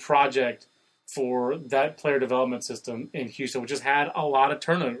 I think, project for that player development system in Houston, which has had a lot of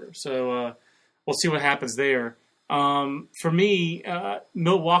turnover. So we'll see what happens there. For me,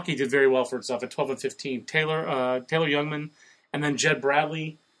 Milwaukee did very well for itself at 12 and 15. Taylor Youngman and then Jed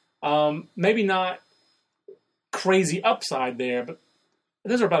Bradley. Maybe not crazy upside there, but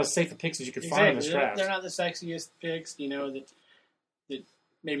those are about as safe a picks as you could find in this draft. They're not the sexiest picks, that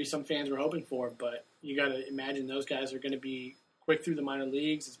maybe some fans were hoping for, but you got to imagine those guys are going to be quick through the minor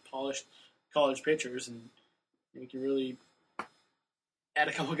leagues as polished college pitchers, and you can really add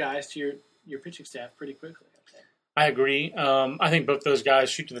a couple guys to your pitching staff pretty quickly. I agree. I think both those guys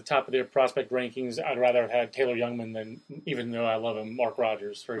shoot to the top of their prospect rankings. I'd rather have had Taylor Youngman than, even though I love him, Mark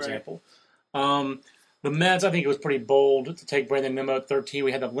Rogers, for example. The Mets, I think it was pretty bold to take Brandon Nimmo at 13.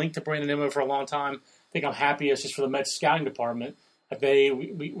 We had the link to Brandon Nimmo for a long time. I think I'm happiest just for the Mets scouting department that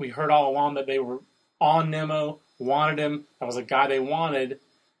we heard all along that they were on Nimmo, wanted him. That was a guy they wanted.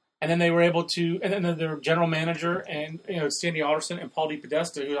 And then they were able to, and then their general manager and Sandy Alderson and Paul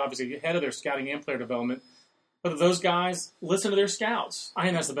DePodesta, who obviously head of their scouting and player development, but those guys listen to their scouts. I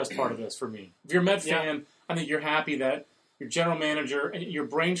think that's the best part of this for me. If you're a Met fan, I think you're happy that your general manager and your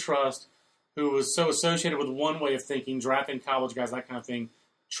brain trust, who was so associated with one way of thinking, drafting college guys, that kind of thing,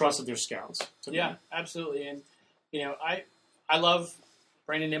 trusted their scouts. Yeah, absolutely. And, I love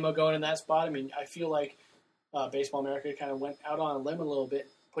Brandon Nimmo going in that spot. I mean, I feel like Baseball America kind of went out on a limb a little bit,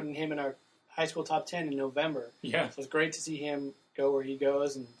 putting him in our high school top 10 in November. Yeah. So it's great to see him go where he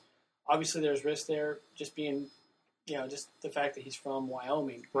goes. And obviously there's risk there, just being, just the fact that he's from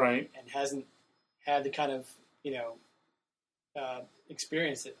Wyoming. Right. And hasn't had the kind of,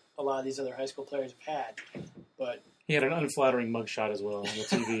 experience that a lot of these other high school players have had. But he had an unflattering mugshot as well on the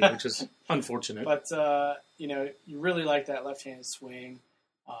TV, which is unfortunate. But, you really like that left-handed swing.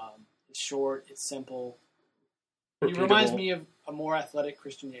 It's short. It's simple. He reminds me of a more athletic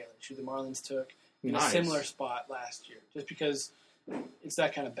Christian Yelich, who the Marlins took in a similar spot last year, just because it's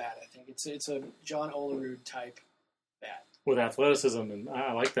that kind of bat, I think. It's a John Olerud type bat. With athleticism, and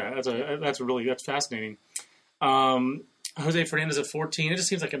I like that. That's fascinating. Jose Fernandez at 14. It just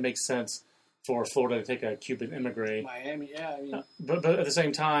seems like it makes sense for Florida to take a Cuban emigre. Miami, yeah. I mean, but at the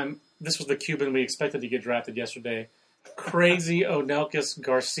same time, this was the Cuban we expected to get drafted yesterday. Crazy Onelkis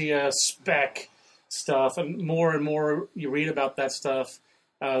Garcia spec stuff, and more you read about that stuff,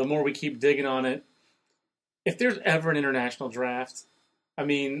 the more we keep digging on it. If there's ever an international draft, I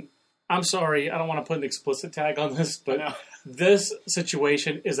mean, I'm sorry, I don't want to put an explicit tag on this, but this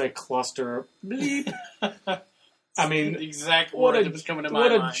situation is a cluster bleep. I mean, the exact word that was coming to my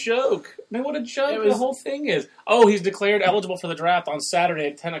mind. What a joke. Man, what a joke the whole thing is. Oh, he's declared eligible for the draft on Saturday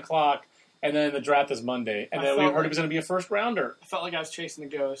at 10 o'clock, and then the draft is Monday. And then we heard he was going to be a first-rounder. I felt like I was chasing a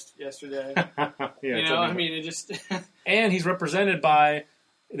ghost yesterday. Yeah, it just... And he's represented by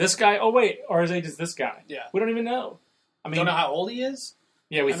this guy. Oh, wait, or his age is this guy. Yeah. We don't even know. I mean, don't know how old he is?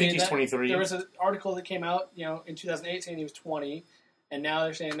 Yeah, we think he's 23. There was an article that came out, in 2008 saying he was 20, and now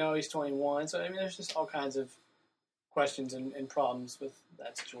they're saying, no, he's 21. So, I mean, there's just all kinds of questions and problems with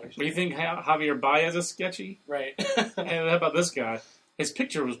that situation. But you think Javier Baez is sketchy? Right. And how about this guy? His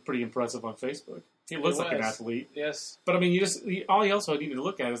picture was pretty impressive on Facebook. He looks like an athlete. Yes. But, I mean, all you also need to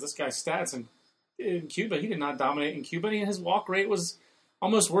look at is this guy's stats. In Cuba, he did not dominate in Cuba. And his walk rate was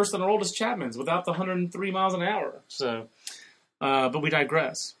almost worse than Aroldis Chapman's without the 103 miles an hour. So, but we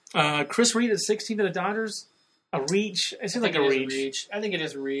digress. Chris Reed at 16 to the Dodgers. A reach. It seems like a reach. I think it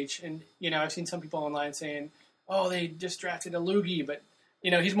is a reach. And, I've seen some people online saying, oh, they just drafted a loogie, but,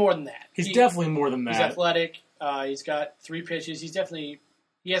 he's more than that. He's definitely more than that. He's athletic. He's got 3 pitches.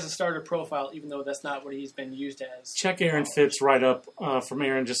 He has a starter profile, even though that's not what he's been used as. Check Aaron Phipps right up from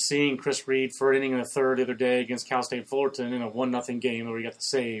Aaron, just seeing Chris Reed for an inning and a third the other day against Cal State Fullerton in a 1-0 game where he got the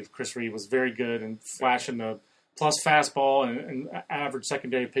save. Chris Reed was very good and flashing the plus fastball and average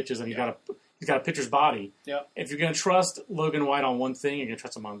secondary pitches, and he's got a pitcher's body. Yep. If you're going to trust Logan White on one thing, you're going to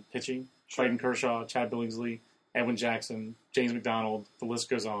trust him on pitching. Sure. Clayton Kershaw, Chad Billingsley, Edwin Jackson, James McDonald, the list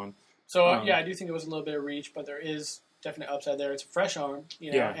goes on. So, I do think it was a little bit of reach, but there is definite upside there. It's a fresh arm.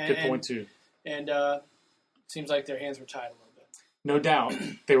 Good point, too. And seems like their hands were tied a little bit. No doubt.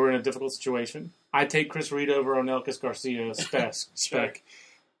 They were in a difficult situation. I take Chris Reed over Onelkis Garcia spec.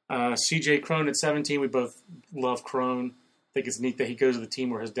 C.J. Cron at 17. We both love Cron. I think it's neat that he goes to the team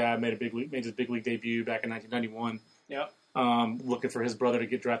where his dad made his big league debut back in 1991. Yep. Looking for his brother to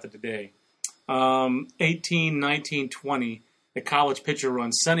get drafted today. 18, 19, 20. The college pitcher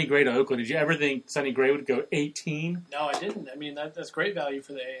run. Sonny Gray to Oakland. Did you ever think Sonny Gray would go 18? No, I didn't. I mean, that's great value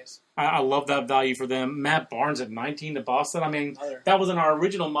for the A's. I love that value for them. Matt Barnes at 19 to Boston. I mean, that was in our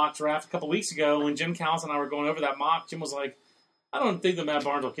original mock draft a couple weeks ago when Jim Callis and I were going over that mock. Jim was like, I don't think that Matt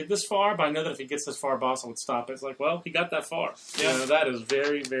Barnes will get this far, but I know that if he gets this far, Boston would stop it. It's like, well, he got that far. Yeah. That is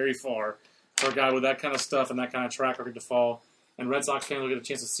very, very far for a guy with that kind of stuff and that kind of track record to fall. And Red Sox fans will get a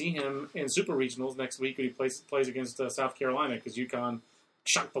chance to see him in Super Regionals next week when he plays against South Carolina because UConn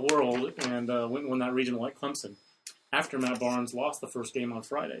shocked the world and went and won that regional at Clemson after Matt Barnes lost the first game on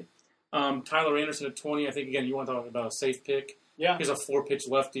Friday. Tyler Anderson at 20, I think, again, you want to talk about a safe pick. Yeah. He's a 4-pitch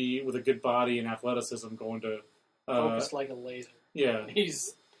lefty with a good body and athleticism going to... focused like a laser. Yeah.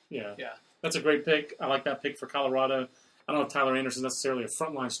 Yeah. That's a great pick. I like that pick for Colorado. I don't know if Tyler Anderson's necessarily a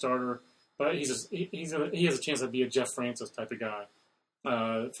frontline starter, but he has a chance to be a Jeff Francis type of guy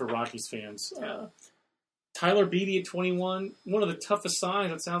for Rockies fans. Yeah. Tyler Beatty at 21, one of the toughest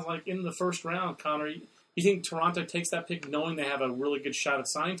signs, it sounds like, in the first round, Connor. You think Toronto takes that pick knowing they have a really good shot at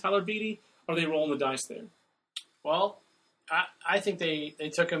signing Tyler Beatty, or are they rolling the dice there? Well, I think they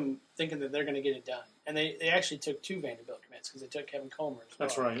took him thinking that they're going to get it done. And they actually took 2 Vanderbilt commits because they took Kevin Comer as well.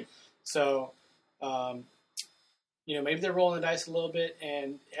 That's right. So, maybe they're rolling the dice a little bit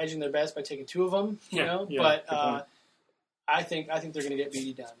and hedging their bets by taking 2 of them, but I think they're going to get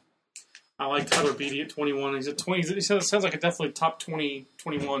Beatty done. I like Tyler Beatty at 21. He's at 20. He sounds like a definitely top 20,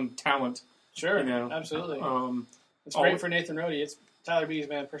 21 talent. Sure, absolutely. It's great for Nathan Rohde. It's Tyler Beatty's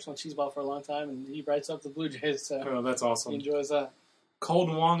been a personal cheese ball for a long time, and he writes up the Blue Jays. So that's awesome. He enjoys that.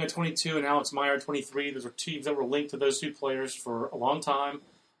 Colton Wong at 22 and Alex Meyer at 23. Those were teams that were linked to those 2 players for a long time.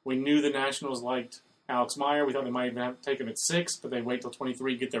 We knew the Nationals liked Alex Meyer. We thought they might even have taken him at 6, but they wait till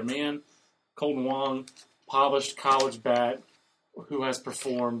 23 to get their man. Colton Wong, polished college bat, who has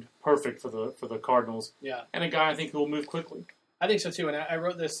performed perfect for the Cardinals. Yeah. And a guy I think who will move quickly. I think so too, and I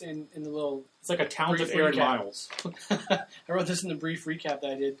wrote this in the little... It's like a talented Aaron Miles. I wrote this in the brief recap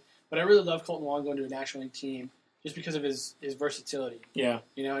that I did, but I really love Colton Wong going to a National League team just because of his versatility. Yeah.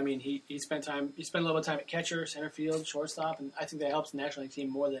 He spent a little bit of time at catcher, center field, shortstop, and I think that helps the National League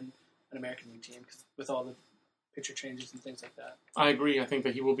team more than an American League team with all the pitcher changes and things like that. I agree. I think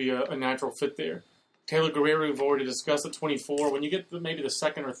that he will be a natural fit there. Taylor Guerrero, we've already discussed at 24. When you get maybe the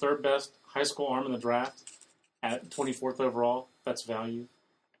second or third best high school arm in the draft at 24th overall, that's value.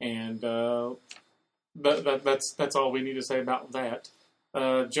 And that's all we need to say about that.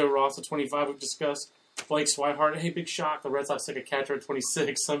 Joe Ross at 25, we've discussed. Blake Swihart, hey, big shock. The Red Sox took a catcher at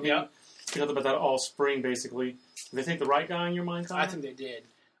 26. We talked about that all spring, basically. Did they take the right guy in your mind, Connor? I think they did.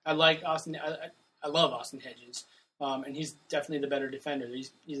 I like Austin. I love Austin Hedges. And he's definitely the better defender.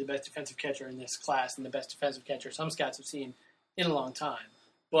 He's the best defensive catcher in this class and the best defensive catcher some scouts have seen in a long time.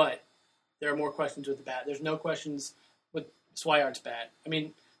 But there are more questions with the bat. There's no questions with Swihart's bat. I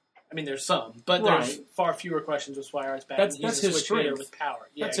mean, there's some, but there's far fewer questions with Swihart's bat. That's his strength. With power.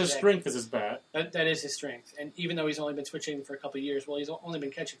 That's his strength is his bat. That is his strength. And even though he's only been switching for a couple of years, he's only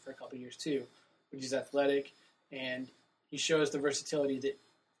been catching for a couple of years too, which is athletic, and he shows the versatility that,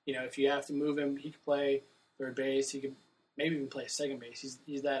 if you have to move him, he could play third base. He could maybe even play second base.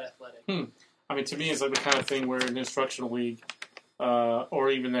 He's that athletic. I mean, to me, it's like the kind of thing where an instructional league,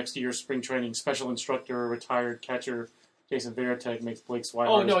 or even next year's spring training, special instructor, retired catcher Jason Varitek makes Blake Swihart.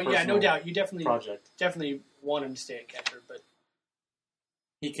 Oh no, no doubt. You definitely want him to stay at catcher, but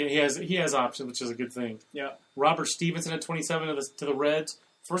he has options, which is a good thing. Yeah. Robert Stevenson at 27 to the Reds,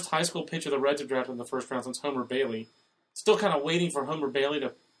 first high school pitcher the Reds have drafted in the first round since Homer Bailey. Still kind of waiting for Homer Bailey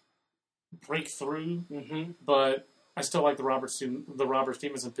to break through, but I still like the Robert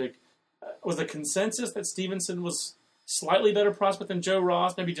Stevenson pick. Was the consensus that Stevenson was slightly better prospect than Joe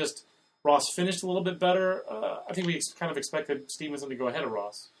Ross? Maybe just Ross finished a little bit better. I think we kind of expected Stevenson to go ahead of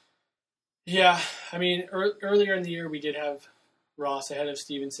Ross. Yeah, I mean, earlier in the year we did have Ross ahead of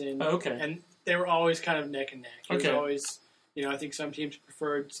Stevenson. Oh, okay. And they were always kind of neck and neck. It was okay. Always, I think some teams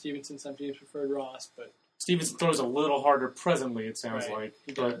preferred Stevenson, some teams preferred Ross, but Stevenson throws a little harder presently, it sounds right. like.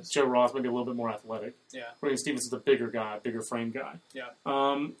 He but does. Joe Ross maybe a little bit more athletic. Yeah. I mean, Stevenson's a bigger guy, bigger frame guy. Yeah.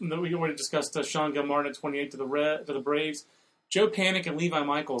 Then we already discussed Sean Gilmartin at 28 to the Braves. Joe Panik and Levi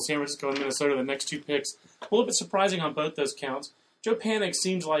Michaels, San Francisco and Minnesota, the next 2 picks. A little bit surprising on both those counts. Joe Panik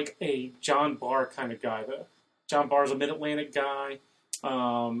seems like a John Barr kind of guy, though. John Barr's a Mid-Atlantic guy,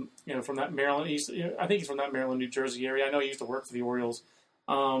 from that Maryland. I think he's from that Maryland, New Jersey area. I know he used to work for the Orioles.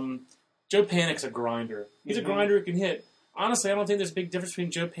 Joe Panik's a grinder. He's a grinder who can hit. Honestly, I don't think there's a big difference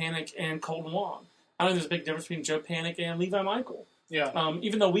between Joe Panik and Colton Wong. I don't think there's a big difference between Joe Panik and Levi Michael. Yeah.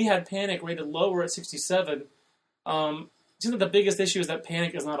 Even though we had Panik rated lower at 67, it seems like the biggest issue is that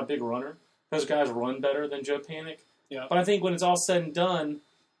Panik is not a big runner. Those guys run better than Joe Panik. Yeah. But I think when it's all said and done,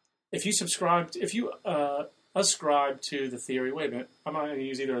 if you ascribe to the theory, wait a minute, I'm not going to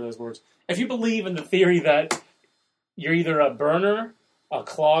use either of those words. If you believe in the theory that you're either a burner, a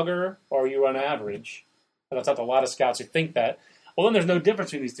clogger, or you run average, and that's not a lot of scouts who think that, well, then there's no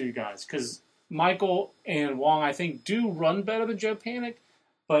difference between these 3 guys, because Michael and Wong, I think, do run better than Joe Panik,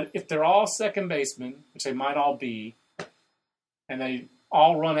 but if they're all second basemen, which they might all be, and they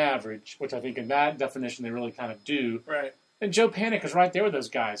all run average, which I think in that definition they really kind of do, right. And Joe Panic is right there with those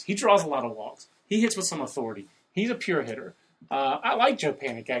guys. He draws a lot of walks. He hits with some authority. He's a pure hitter. I like Joe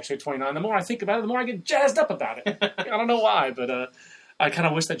Panic, actually, at 29. The more I think about it, the more I get jazzed up about it. I don't know why, but I kind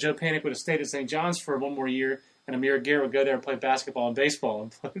of wish that Joe Panic would have stayed at St. John's for one more year, and Amir Garrett would go there and play basketball and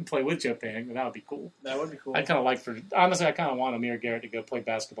baseball and play with Joe Panic. And that would be cool. That would be cool. I kind of like honestly, I kind of want Amir Garrett to go play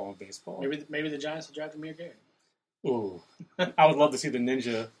basketball and baseball. Maybe the Giants will draft Amir Garrett. Ooh, I would love to see the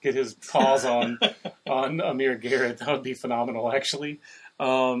Ninja get his paws on Amir Garrett. That would be phenomenal, actually.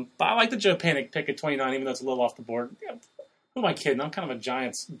 But I like the Joe Panic pick at 29, even though it's a little off the board. Who am I kidding? I'm kind of a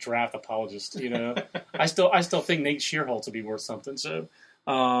Giants draft apologist. I still think Nate Shearholtz would be worth something. So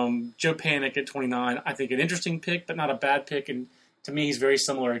Joe Panic at 29, I think an interesting pick, but not a bad pick. And to me, he's very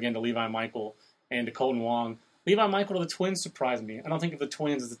similar again to Levi Michael and to Colton Wong. Levi Michael to the Twins surprised me. I don't think of the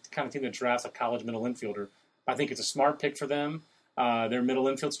Twins as the kind of team that drafts a college middle infielder. I think it's a smart pick for them. Their middle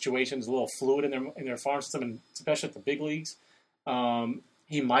infield situation is a little fluid in their farm system, and especially at the big leagues.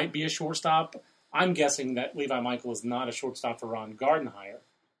 He might be a shortstop. I'm guessing that Levi Michael is not a shortstop for Ron Gardenhire.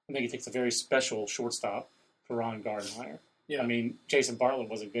 I think he takes a very special shortstop for Ron Gardenhire. Yeah. I mean, Jason Bartlett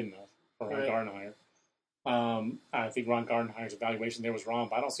wasn't good enough for Ron Gardenhire. I think Ron Gardenhire's evaluation there was wrong,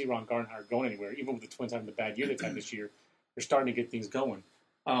 but I don't see Ron Gardenhire going anywhere. Even with the Twins having the bad year they've had this year, they're starting to get things going.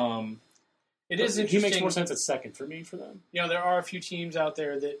 It is interesting. He makes more sense at second for me for them. There are a few teams out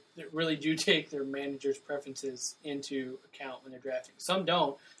there that really do take their managers' preferences into account when they're drafting. Some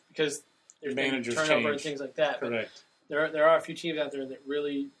don't because there's managers turnover change. And things like that. Correct. But there are a few teams out there that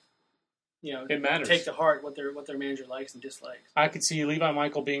really, it matters. Take to heart what their manager likes and dislikes. I could see Levi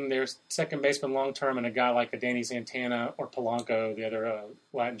Michael being their second baseman long term, and a guy like a Danny Santana or Polanco, the other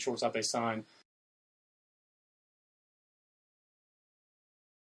Latin shortstop they signed.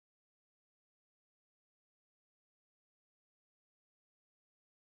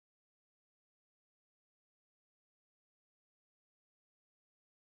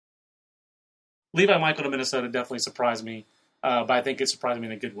 Levi Michael to Minnesota definitely surprised me, but I think it surprised me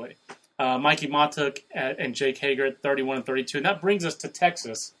in a good way. Mikey Matuk and Jake Hager at 31 and 32. And that brings us to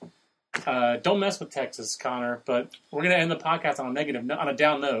Texas. Don't mess with Texas, Connor, but we're going to end the podcast on a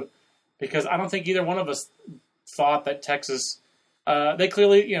down note, because I don't think either one of us thought that Texas, they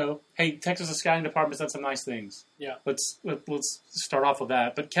clearly, hey, Texas' scouting department's done some nice things. Yeah. Let's start off with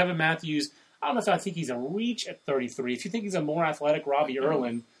that. But Kevin Matthews, I don't know if I think he's a reach at 33. If you think he's a more athletic Robbie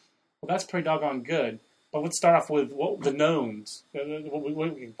Erlin, well, that's pretty doggone good. But let's start off with the knowns, what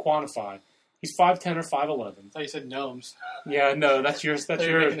we can quantify. He's 5'10 or 5'11. I thought you said gnomes. Yeah, no, that's yours.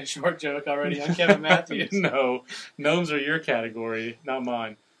 You're making a short joke already on Kevin Matthews. No, gnomes are your category, not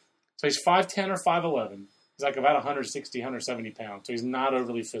mine. So he's 5'10 or 5'11. He's like about 160, 170 pounds. So he's not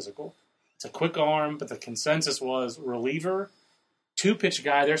overly physical. It's a quick arm, but the consensus was reliever, 2-pitch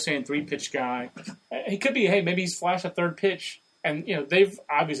guy. They're saying 3-pitch guy. He could be, hey, maybe he's flashed a third pitch. And, they've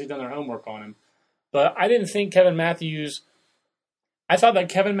obviously done their homework on him. But I didn't think Kevin Matthews – I thought that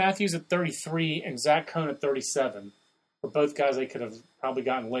Kevin Matthews at 33 and Zach Cohn at 37 were both guys they could have probably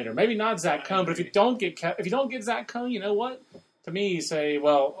gotten later. Maybe not Zach Cohn, but if you don't get Zach Cohn, you know what? To me, you say,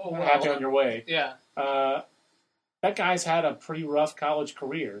 happy on your way. Yeah. That guy's had a pretty rough college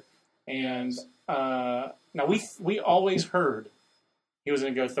career. And now we always heard he was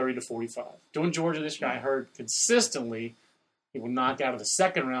going to go 30 to 45. Doing Georgia, this guy heard consistently – he will knock out of the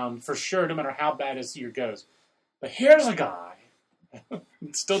second round for sure, no matter how bad his year goes. But here's a guy,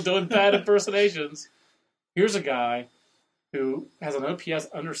 still doing bad impersonations. Here's a guy who has an OPS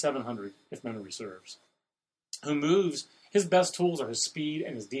under 700, if memory serves, who moves. His best tools are his speed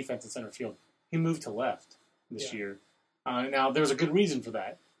and his defense in center field. He moved to left this year. Now, there's a good reason for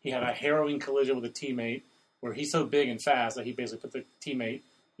that. He had a harrowing collision with a teammate where he's so big and fast that he basically put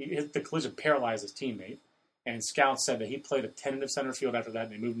the collision paralyzed his teammate. And scouts said that he played a tentative center field after that,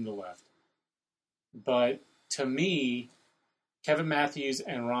 and they moved him to left. But to me, Kevin Matthews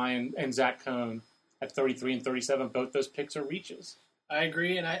and Zach Cohn at 33 and 37, both those picks are reaches. I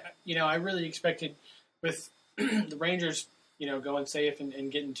agree, and I really expected with the Rangers, going safe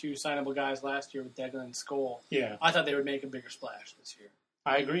and getting 2 signable guys last year with Deglin and Skoll. Yeah, I thought they would make a bigger splash this year.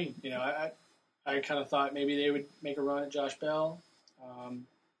 I agree. I kind of thought maybe they would make a run at Josh Bell.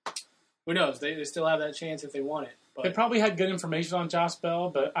 Who knows? They still have that chance if they want it. But they probably had good information on Josh Bell,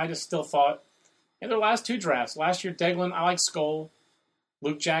 but I just still thought in their last 2 drafts, last year Deglin, I like Skoll.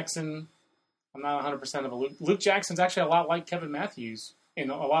 Luke Jackson, I'm not 100% of a Luke Jackson's actually a lot like Kevin Matthews in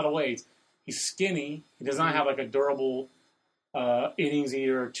a lot of ways. He's skinny. He does not have like a durable innings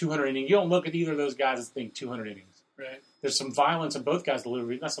eater, 200 innings. You don't look at either of those guys and think 200 innings. Right. There's some violence in both guys'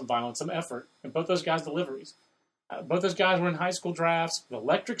 deliveries. Not some violence, some effort in both those guys' deliveries. Both those guys were in high school drafts with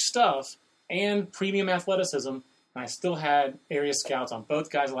electric stuff and premium athleticism, and I still had area scouts on both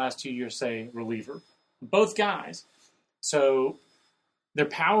guys the last 2 years say reliever. Both guys. So their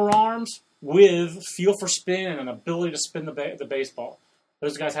power arms with feel for spin and an ability to spin the baseball.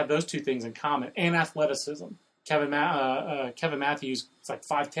 Those guys have those two things in common, and athleticism. Kevin Matthews is like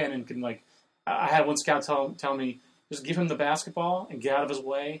 5'10" and can I had one scout tell me, just give him the basketball and get out of his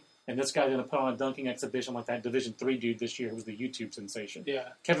way, and this guy's going to put on a dunking exhibition like that Division III dude this year who was the YouTube sensation. Yeah.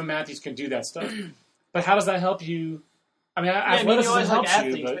 Kevin Matthews can do that stuff. But how does that help you? I mean, athleticism helps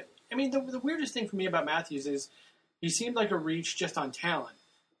athletes, you, but... I mean, the weirdest thing for me about Matthews is he seemed like a reach just on talent.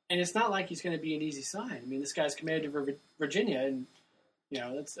 And it's not like he's going to be an easy sign. I mean, this guy's committed to Virginia, and,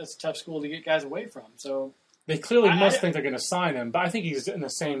 that's a tough school to get guys away from. So they clearly must think they're going to sign him, but I think he's in the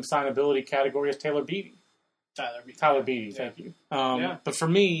same signability category as Tyler Beatty. Tyler Beatty, thank you. But for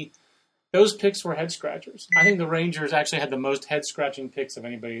me, those picks were head scratchers. I think the Rangers actually had the most head scratching picks of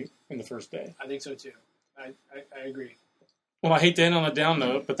anybody in the first day. I think so too. I agree. Well, I hate to end on a down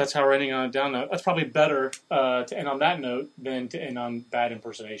note, but that's how we're ending on a down note. That's probably better to end on that note than to end on bad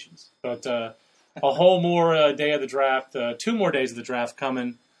impersonations. But a whole more day of the draft, 2 more days of the draft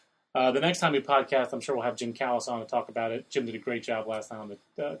coming. The next time we podcast, I'm sure we'll have Jim Callis on to talk about it. Jim did a great job last time on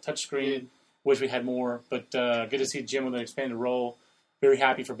the touchscreen. Wish we had more, but good to see Jim with an expanded role. Very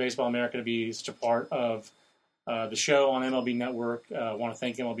happy for Baseball America to be such a part of the show on MLB Network. I want to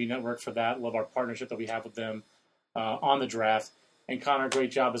thank MLB Network for that. Love our partnership that we have with them on the draft. And Connor,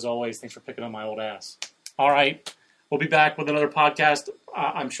 great job as always. Thanks for picking up my old ass. All right. We'll be back with another podcast.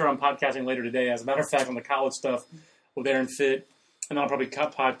 I'm sure I'm podcasting later today. As a matter of fact, on the college stuff with Aaron Fitt. And I'll probably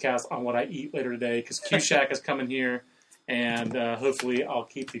cut podcast on what I eat later today because Q-Shack is coming here. And hopefully I'll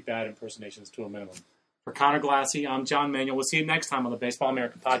keep the bad impersonations to a minimum. For Connor Glassy, I'm John Manuel. We'll see you next time on the Baseball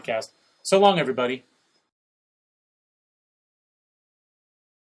America podcast. So long, everybody.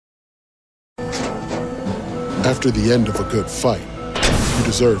 After the end of a good fight, you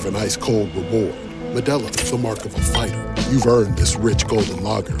deserve an ice-cold reward. Modelo is the mark of a fighter. You've earned this rich golden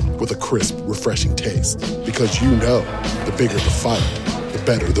lager with a crisp, refreshing taste. Because you know, the bigger the fight, the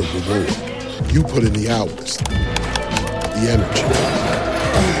better the reward. You put in the hours, the energy,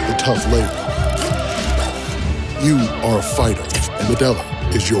 the tough labor. You are a fighter, and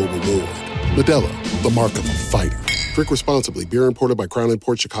Modelo is your reward. Modelo, the mark of a fighter. Drink responsibly. Beer imported by Crown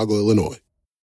Imports, Chicago, Illinois.